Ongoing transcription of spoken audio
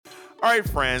All right,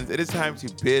 friends, it is time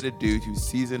to bid adieu to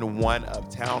season 1 of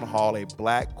Town Hall, a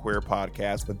Black queer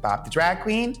podcast with Bob the Drag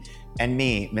Queen and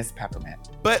me, Miss Peppermint.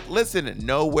 But listen,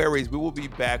 no worries. We will be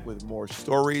back with more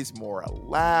stories, more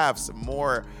laughs,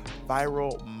 more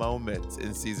viral moments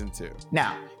in season 2.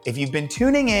 Now, if you've been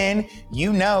tuning in,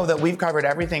 you know that we've covered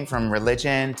everything from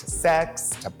religion to sex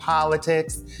to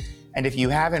politics. And if you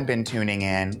haven't been tuning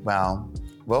in, well,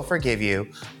 we'll forgive you,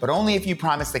 but only if you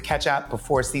promise to catch up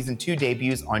before season 2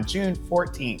 debuts on June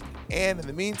 14th. And in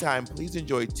the meantime, please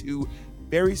enjoy 2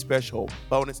 very special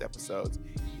bonus episodes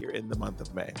here in the month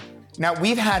of May. Now,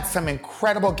 we've had some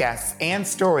incredible guests and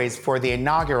stories for the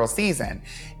inaugural season.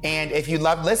 And if you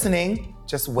love listening,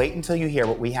 just wait until you hear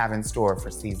what we have in store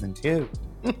for season 2.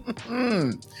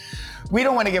 We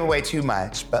don't want to give away too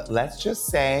much, but let's just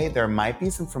say there might be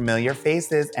some familiar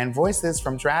faces and voices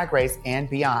from Drag Race and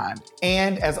beyond.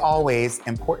 And as always,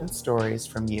 important stories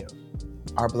from you,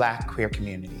 our Black queer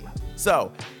community.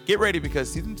 So get ready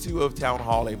because season 2 of Town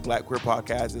Hall, a Black queer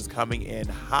podcast, is coming in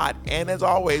hot. And as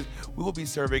always, we will be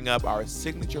serving up our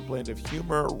signature blend of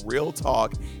humor, real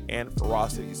talk, and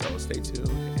ferocity. So stay tuned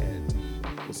and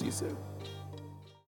we'll see you soon.